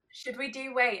Should we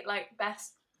do like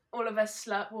best all of us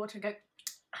slurp water and go?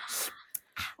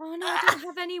 Oh no, I don't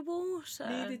have any water.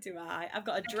 Neither do I. I've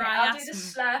got a Okay, dry I'll do ass the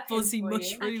slurping fuzzy for you.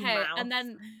 mushroom Okay, mouth. and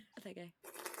then there you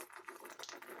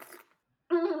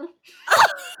Mm. go.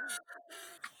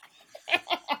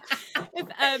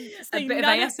 A bit of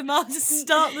ASMR to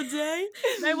start the day.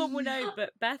 No one will know,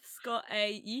 but Beth's got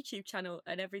a YouTube channel,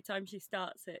 and every time she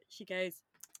starts it, she goes.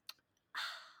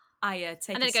 I take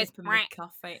And then a it goes, sip of my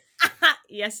coffee.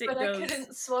 Yes, it But does. I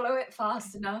couldn't swallow it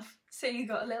fast enough, so you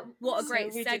got a little. What a So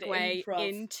great we did segue improv.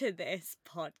 into this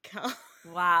podcast.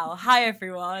 Wow. Hi,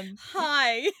 everyone.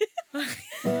 Hi.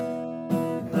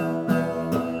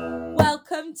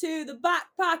 Welcome to the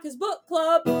Backpackers Book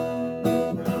Club,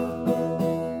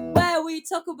 where we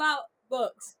talk about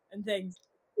books and things.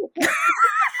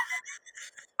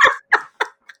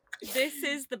 This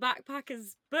is the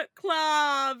Backpackers Book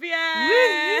Club.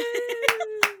 Yeah.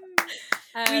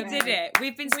 We did it.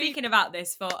 We've been speaking about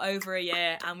this for over a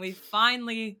year, and we've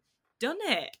finally done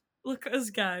it. Look at us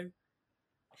go.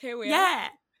 Here we are. Yeah.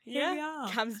 Here we Yeah. are.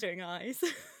 Cam's doing eyes.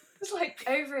 It's like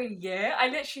over a year. I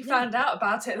literally found out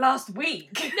about it last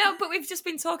week. No, but we've just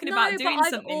been talking about doing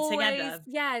something together.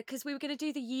 Yeah, because we were going to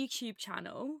do the YouTube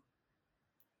channel,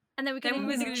 and then we were Then we going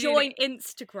was to gonna do join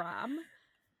Instagram.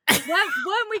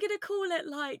 weren't we going to call it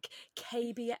like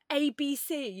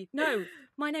ABC? No,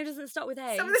 my name doesn't start with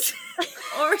A.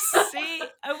 Or a C.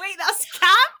 Oh wait, that's Cam.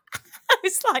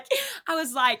 I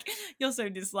was like, you're so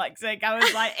dyslexic. I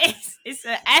was like, it's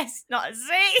an S, not a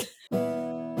C.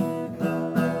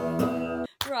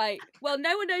 Right. Well,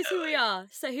 no one knows who we are,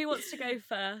 so who wants to go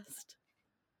first?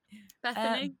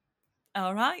 Bethany?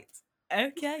 All right.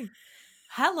 Okay.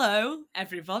 Hello,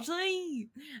 everybody.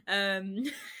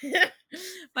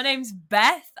 My name's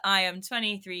Beth. I am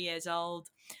 23 years old.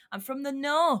 I'm from the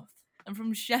north. I'm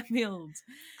from Sheffield.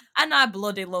 And I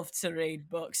bloody love to read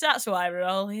books. That's why we're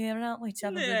all here, aren't we? To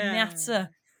have a good natter.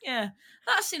 Yeah.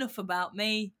 That's enough about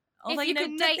me. Although If you know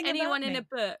could date nothing anyone about in me. a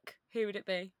book, who would it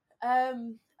be?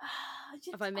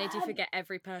 Have I made you forget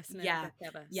every person in a book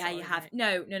ever? Yeah, Sorry, you have.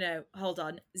 mate. No. Hold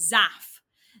on. Zaf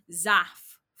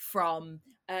from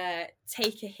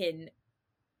Take a Hint,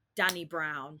 Danny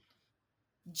Brown.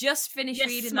 Just finished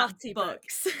reading that smutty book.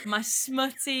 books. My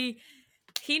smutty.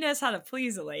 He knows how to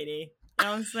please a lady. You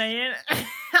know what I'm saying?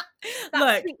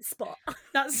 Look, sweet spot.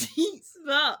 that sweet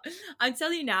spot. I'm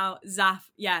telling you now, Zaf.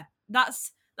 Yeah,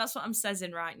 that's what I'm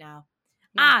saying right now.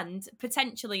 Yeah. And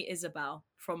potentially Isabel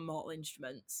from Mortal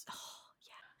Instruments.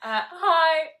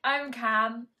 Hi, I'm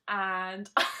Cam, and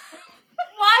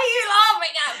why are you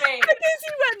laughing at me? Because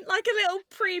he went like a little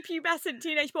prepubescent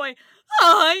teenage boy.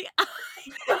 Hi.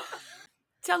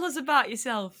 Tell us about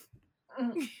yourself.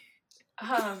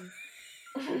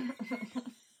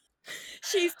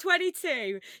 She's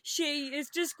 22. She is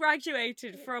just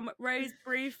graduated from Rose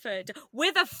Bruford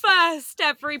with a first,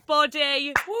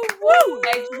 everybody. Woo woo!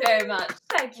 Thank you very much.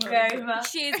 Thank you very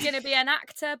much. She is going to be an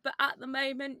actor, but at the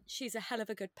moment, she's a hell of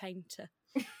a good painter.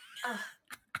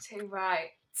 Too right.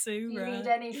 If you need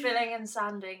any filling and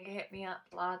sanding, hit me up,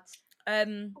 lads.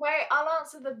 Wait, I'll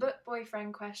answer the book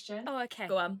boyfriend question. Oh, okay.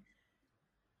 Go on.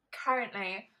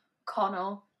 Currently,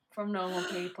 Connell from Normal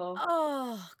People.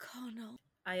 Oh, Connell.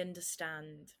 I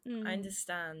understand. I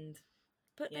understand.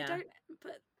 But they don't.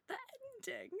 But the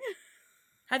ending.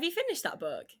 Have you finished that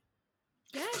book?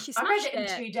 Yeah, she I read smashed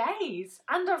it in 2 days,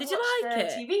 and I've Did you watched like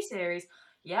the it? TV series.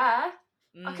 Yeah.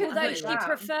 I couldn't Although put she it down.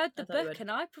 preferred the I thought you book, would.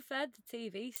 and I preferred the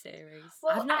TV series.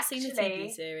 Well, I've not seen the TV actually,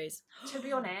 series. To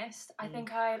be honest, I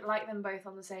think I like them both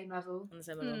on the same level. On the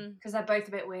same level. Because they're both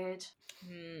a bit weird.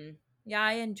 Yeah,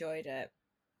 I enjoyed it,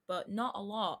 but not a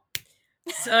lot.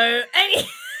 So, any.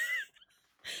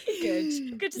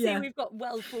 Good to see we've got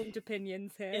well-formed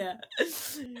opinions here. Yeah.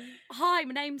 Hi,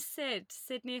 my name's Sid.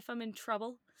 Sydney, if I'm in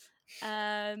trouble.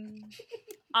 I'm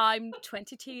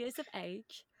 22 years of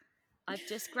age. I've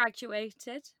just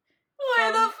graduated.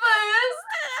 We're the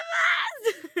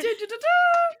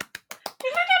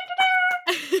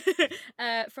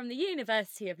first! From the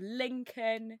University of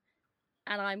Lincoln.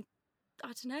 And I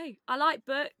don't know, I like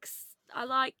books. I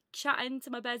like chatting to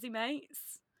my busy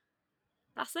mates.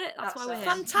 That's it. That's why we're here.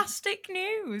 Fantastic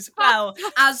news. Well,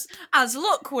 as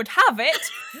luck would have it,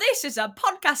 this is a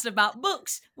podcast about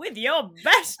books with your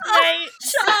best mate.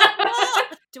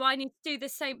 Do I need to do the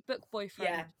same book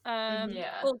boyfriend?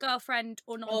 Yeah. Or girlfriend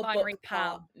or non-binary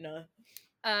pal? No.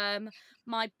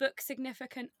 My book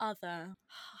significant other.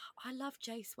 I love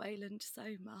Jace Wayland so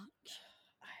much.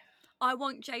 I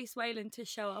want Jace Wayland to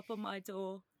show up on my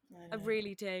door. I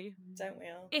really do. Don't we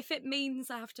all? If it means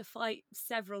I have to fight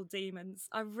several demons,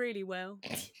 I really will.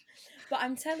 But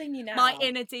I'm telling you now. My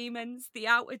inner demons, the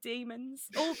outer demons,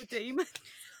 all the demons.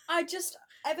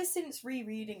 Ever since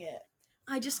rereading it,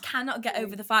 I just cannot get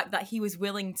over the fact that he was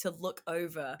willing to look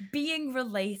over being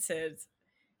related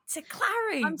to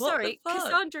Clary. I'm sorry,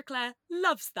 Cassandra Clare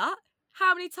loves that.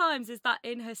 How many times is that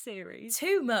in her series?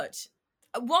 Too much.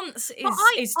 Once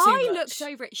is too much. I looked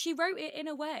over it. She wrote it in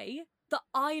a way that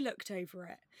I looked over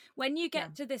it. When you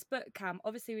get to this book, Cam,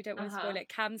 obviously we don't want to spoil it.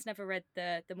 Cam's never read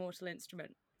the Mortal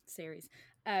Instrument series.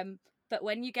 But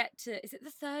when you get to, is it the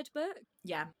third book?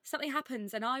 Yeah. Something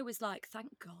happens and I was like,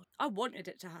 thank God. I wanted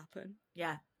it to happen.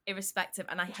 Yeah. Irrespective,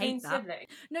 and I hate that. Siblings.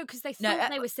 No, because they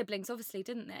thought they were siblings, obviously,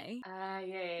 didn't they?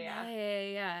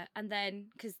 Yeah. And then,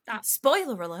 because that...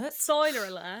 Spoiler alert.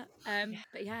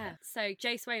 But yeah, so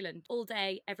Jace Wayland, all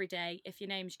day, every day. If your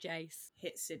name's Jace,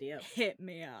 hit City up. Hit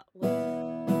me up.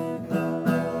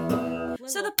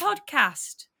 So the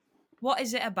podcast, what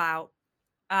is it about?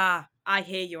 I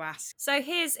hear you ask. So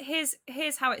here's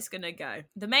how it's gonna go.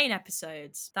 The main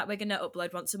episodes that we're gonna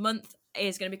upload once a month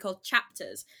is gonna be called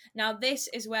chapters. Now this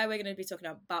is where we're gonna be talking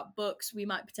about books. We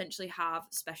might potentially have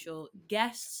special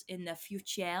guests in the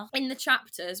future. In the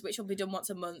chapters, which will be done once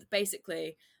a month,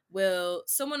 basically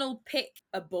someone will pick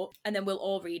a book and then we'll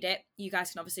all read it. You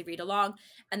guys can obviously read along,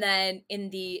 and then in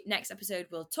the next episode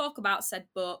we'll talk about said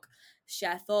book,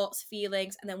 share thoughts,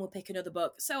 feelings, and then we'll pick another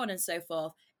book, so on and so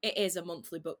forth. It is a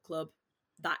monthly book club.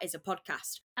 That is a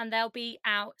podcast. And they'll be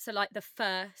out, so like the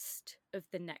first of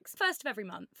every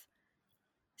month.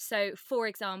 So, for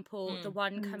example, the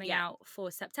one coming out for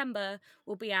September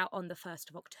will be out on the 1st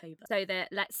of October. So that,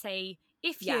 let's say,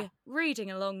 if you're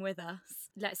reading along with us,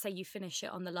 let's say you finish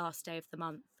it on the last day of the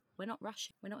month. We're not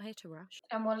rushing. We're not here to rush.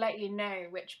 And we'll let you know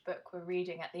which book we're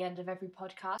reading at the end of every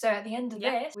podcast. So at the end of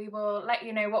this, we will let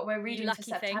you know what we're reading for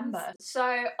September. Things.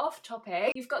 So off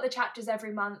topic, you've got the chapters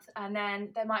every month, and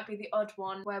then there might be the odd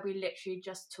one where we literally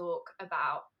just talk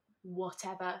about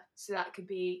whatever. So that could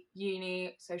be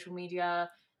uni, social media,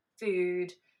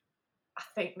 food. I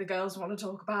think the girls want to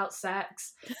talk about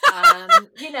sex.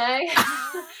 Whatever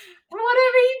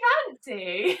you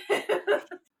fancy.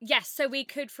 Yes, so we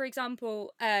could, for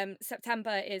example,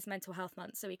 September is Mental Health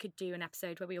Month, so we could do an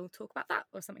episode where we all talk about that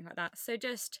or something like that. So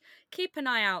just keep an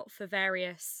eye out for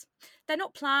various... They're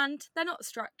not planned, they're not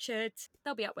structured,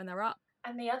 they'll be up when they're up.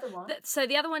 And the other one? So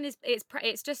the other one is,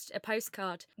 it's just a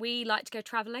postcard. We like to go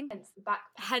travelling. Hence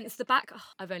the back. Oh,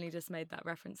 I've only just made that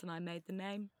reference and I made the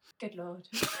name. Good Lord.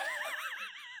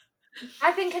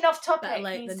 I think an off-topic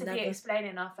needs to be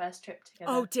explaining our first trip together.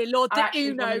 Oh dear Lord, the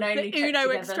Uno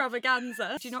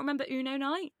extravaganza. Do you not remember Uno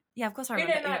night? Yeah, of course I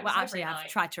remember. Well, actually, I've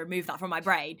tried to remove that from my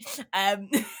brain.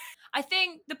 I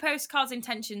think the postcards'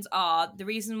 intentions are, the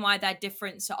reason why they're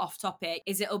different to off-topic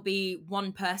is it'll be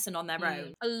one person on their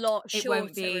own. A lot shorter.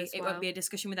 It won't be a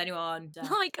discussion with anyone. It's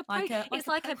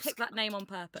like I picked that name on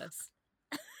purpose.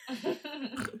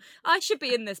 I should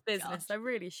be in this business. I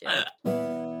really should.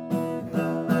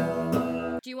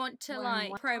 Do you want to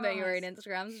promo your own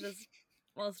Instagrams just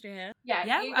whilst you're here?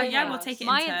 Yeah, we'll take it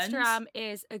My in turns. Instagram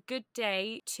is a good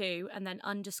day to and then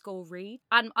 _read.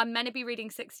 And I'm meant to be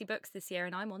reading 60 books this year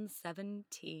and I'm on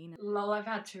 17. Lol, I've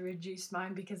had to reduce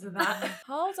mine because of that.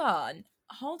 Hold on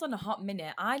a hot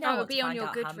minute. I now want to find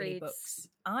out how many books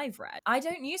I've read. I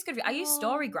don't use Goodreads. I use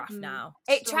Storygraph now.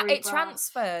 It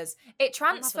transfers. It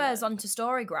transfers onto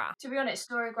Storygraph. To be honest,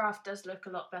 Storygraph does look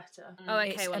a lot better. Oh,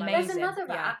 okay. Well, amazing. There's another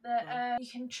app that you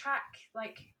can track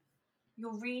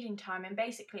your reading time, and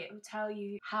basically it will tell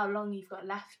you how long you've got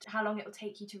left, how long it will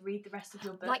take you to read the rest of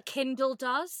your book. Like Kindle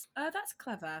does. Oh, that's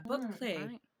clever. Bookly.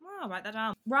 Right. Oh, I'll write that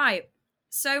down. Right.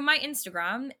 So my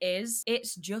Instagram is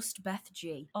It's Just Beth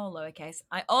G, all lowercase.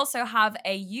 I also have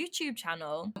a YouTube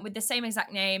channel with the same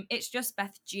exact name, It's Just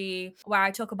Beth G, where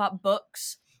I talk about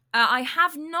books. I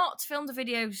have not filmed a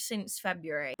video since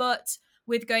February, but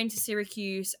with going to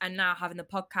Syracuse and now having the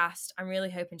podcast, I'm really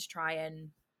hoping to try and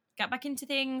get back into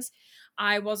things.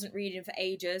 I wasn't reading for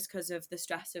ages because of the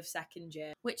stress of second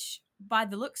year, which by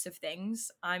the looks of things,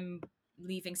 I'm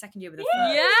leaving second year with a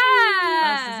first. Yeah!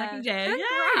 That's the second year.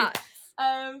 Congrats. Yay!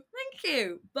 Thank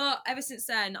you. But ever since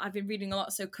then, I've been reading a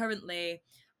lot. So currently,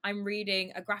 I'm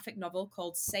reading a graphic novel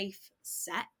called Safe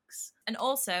Sex. And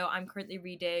also, I'm currently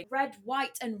reading Red,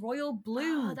 White, and Royal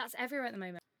Blue. Oh, that's everywhere at the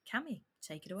moment. Cami,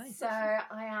 take it away. So,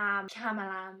 I am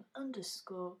Camalam_reads.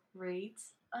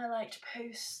 I like to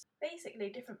post basically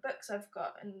different books I've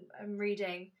got and I'm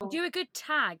reading. You do a good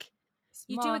tag.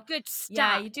 You do a good stat.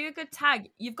 Yeah, you do a good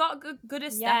tag. You've got a good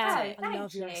aesthetic. Yeah, I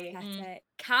love your aesthetic.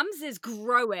 Cam's is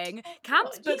growing.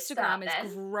 Cam's you bookstagram start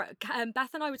is Beth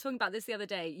and I were talking about this the other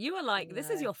day. You were like,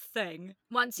 this is your thing.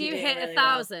 Once you did hit really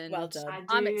 1,000, well done.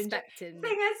 I'm expecting The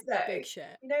thing is, though, big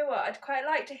shit. you know what? I'd quite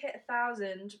like to hit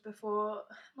 1,000 before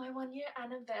my 1-year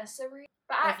anniversary.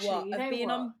 But actually, you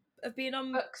know of being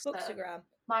on Bookstagram.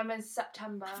 Mine was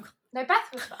September. No, Beth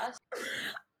was first.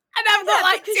 And I've got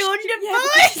like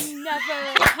 200 boys. You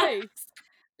never post.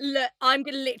 Look, I'm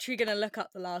literally gonna look up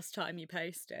the last time you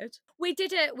posted. We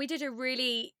did a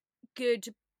really good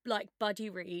like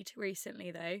buddy read recently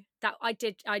though. That I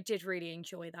did really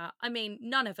enjoy that. I mean,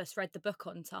 none of us read the book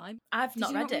on time. I've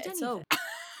not read it at any all. of it?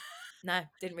 No,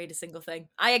 didn't read a single thing.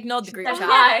 I ignored the group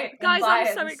chat. Guys,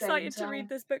 I'm so excited to read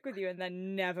this book with you and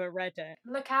then never read it.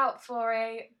 Look out for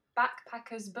a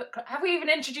Backpackers book club. Have we even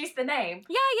introduced the name?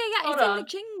 Yeah. It's in the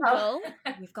jingle.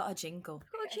 We've got a jingle.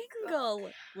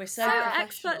 We're so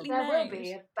expertly there will named.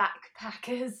 be a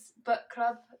Backpackers book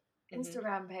club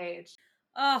Instagram page.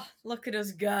 Oh, look at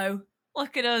us go.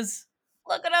 Look at us.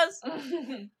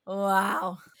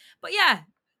 Wow. But yeah,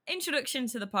 introduction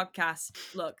to the podcast.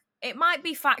 Look, it might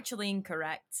be factually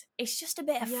incorrect. It's just a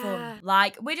bit of fun.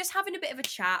 Like, we're just having a bit of a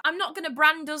chat. I'm not going to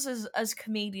brand us as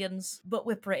comedians, but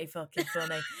we're pretty fucking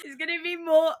funny. It's going to be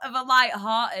more of a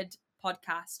light-hearted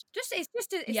podcast. It's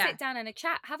just a sit down and a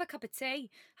chat. Have a cup of tea.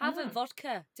 Have a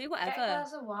vodka. Do whatever. Get a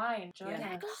glass of wine. Join us.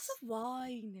 Get a glass of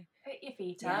wine. Put your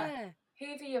feet up.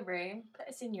 Hoover your room. Put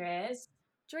us in your ears.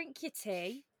 Drink your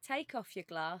tea. Take off your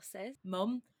glasses.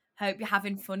 Mum, hope you're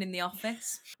having fun in the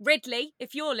office. Ridley,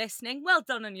 if you're listening, well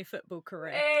done on your football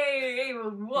career. Hey, he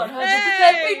will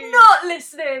 100% be not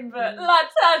listening, but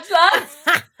lads.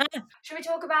 Should we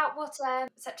talk about what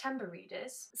September read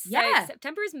is? So,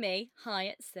 September is me. Hi,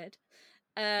 it's Sid.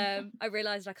 I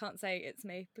realised I can't say it's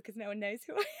me because no one knows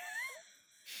who I am.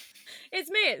 It's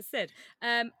me, it's Sid.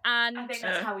 And I think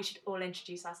that's how we should all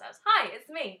introduce ourselves. Hi, it's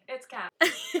me, it's Kat.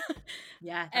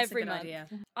 Yeah, that's every a good month. idea.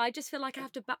 I just feel like I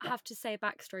have to say a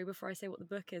backstory before I say what the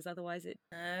book is, otherwise it.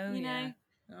 Oh, you know.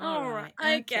 All right.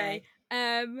 Okay.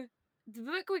 The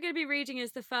book we're going to be reading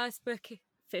is the first book,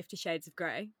 50 Shades of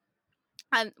Grey,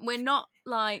 and we're not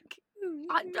like. Do you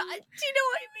know what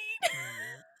I mean?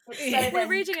 So we're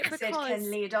reading it because Sid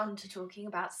can lead on to talking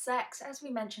about sex, as we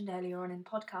mentioned earlier on in the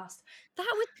podcast.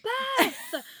 That was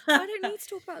Beth. I don't need to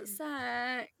talk about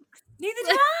sex. Neither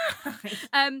do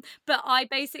I. But I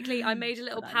made a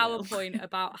little PowerPoint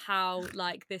about how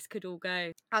like this could all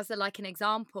go. As an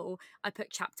example, I put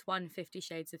chapter 1, 50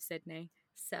 Shades of Sydney.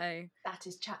 So that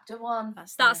is chapter 1.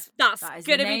 That's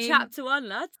gonna be chapter 1,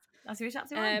 lads. That's gonna be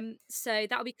chapter 1. So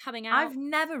that'll be coming out. I've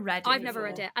never read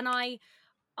it, and I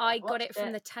got it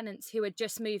from the tenants who were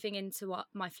just moving into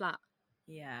my flat.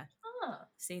 Yeah.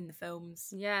 Seen the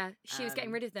films. Yeah. She was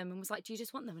getting rid of them and was like, do you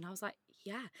just want them? And I was like,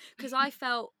 yeah. Because I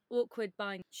felt awkward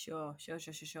buying. Sure.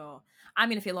 I'm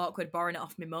going to feel awkward borrowing it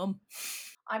off my mum.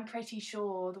 I'm pretty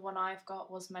sure the one I've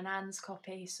got was my nan's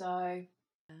copy, so...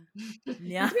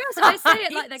 Yeah. To be honest, I say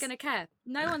it like they're going to care.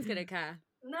 No one's going to care.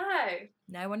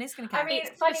 No one is going to care. I mean,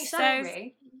 funny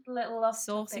story. Little off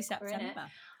saucy topic, September.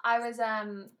 I was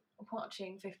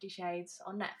watching 50 Shades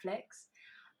on Netflix,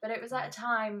 but it was at a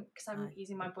time, because I'm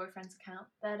using my boyfriend's account,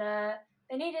 that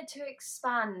they needed to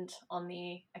expand on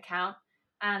the account,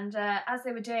 and as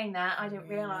they were doing that, I didn't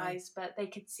realise, but they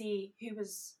could see who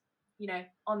was,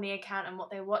 on the account and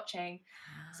what they were watching.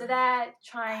 So they're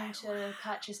trying to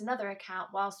purchase another account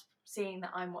whilst seeing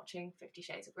that I'm watching 50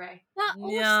 Shades of Grey. That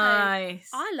also, nice.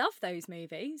 I love those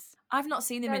movies. I've not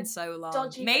seen them in so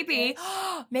long. Maybe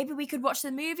we could watch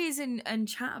the movies and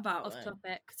chat about Off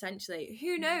topic. Potentially.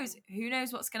 Who knows? Who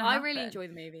knows what's going to happen? I really enjoy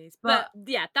the movies. But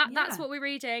yeah, that's what we're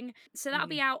reading. So that'll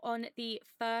be out on the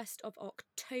 1st of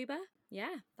October.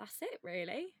 Yeah, that's it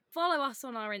really. Follow us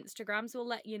on our Instagrams. We'll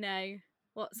let you know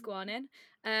what's going on.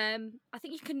 I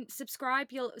think you can subscribe.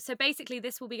 So basically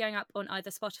this will be going up on either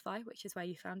Spotify, which is where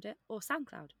you found it, or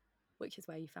SoundCloud, which is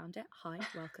where you found it. Hi,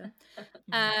 welcome.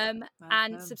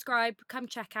 And subscribe, come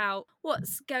check out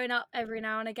what's going up every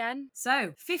now and again.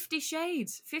 So 50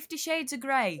 Shades of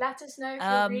Grey. Let us know if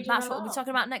you're reading that's what we're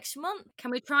talking about next month.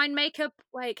 Can we try and make a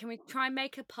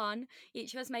pun?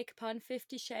 Each of us make a pun.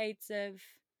 50 Shades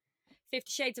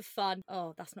of Fun.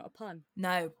 Oh, that's not a pun.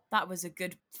 No, that was a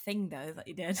good thing though that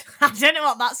you did. I don't know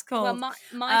what that's called. Well,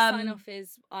 my sign off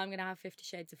is I'm gonna have 50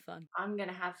 Shades of Fun. I'm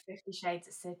gonna have 50 Shades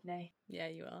of Sydney. Yeah,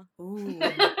 you are. Ooh.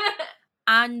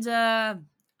 And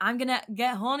I'm gonna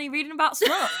get horny reading about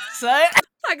smut. So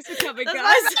thanks for coming,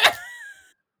 guys.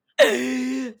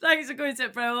 Thanks for coming to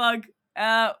Prologue.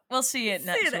 We'll see you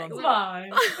next one. Bye.